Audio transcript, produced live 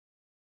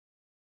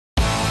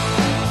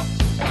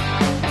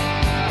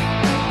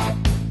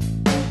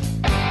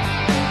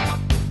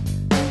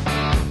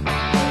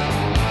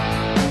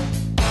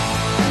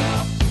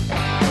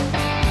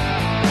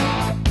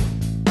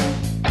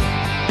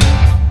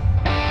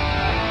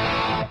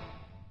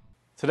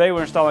Today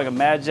we're installing a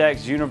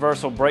Madjax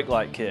Universal Brake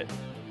Light Kit.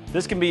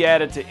 This can be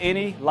added to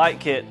any light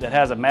kit that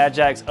has a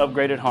Madjax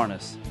upgraded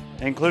harness.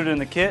 Included in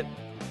the kit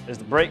is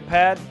the brake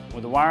pad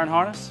with the wiring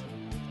harness,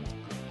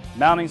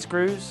 mounting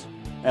screws,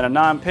 and a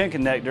 9-pin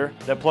connector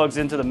that plugs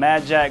into the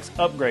Madjax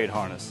upgrade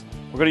harness.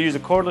 We're going to use a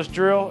cordless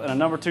drill and a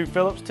number 2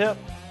 Phillips tip.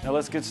 Now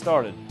let's get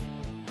started.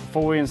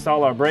 Before we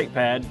install our brake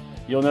pad,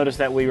 you'll notice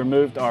that we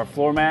removed our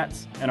floor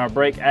mats and our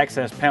brake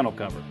access panel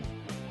cover.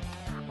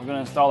 We're going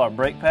to install our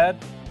brake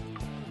pad.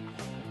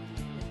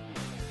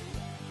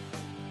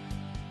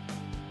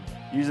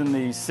 Using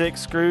the 6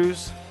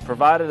 screws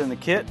provided in the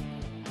kit,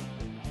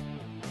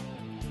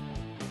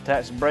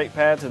 attach the brake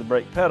pad to the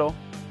brake pedal.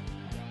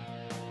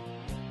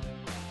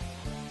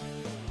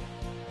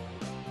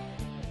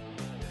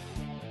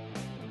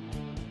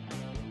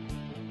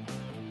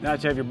 Now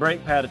that you have your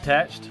brake pad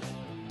attached,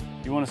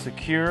 you want to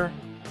secure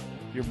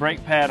your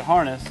brake pad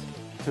harness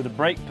to the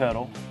brake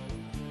pedal,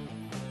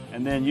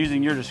 and then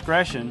using your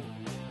discretion,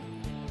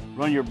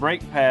 run your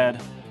brake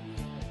pad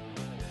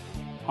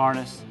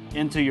harness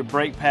into your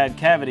brake pad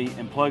cavity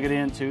and plug it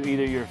into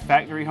either your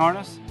factory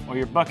harness or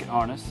your bucket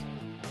harness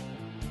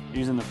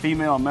using the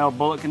female and male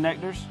bullet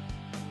connectors.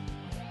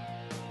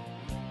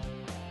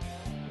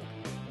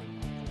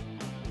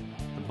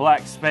 The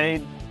black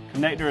spade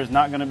connector is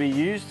not going to be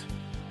used,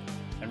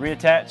 and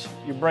reattach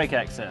your brake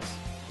access.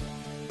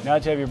 Now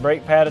that you have your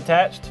brake pad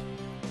attached,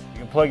 you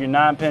can plug your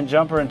 9-pin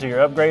jumper into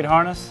your upgrade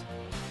harness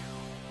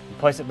and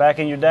place it back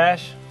in your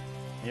dash,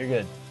 and you're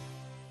good.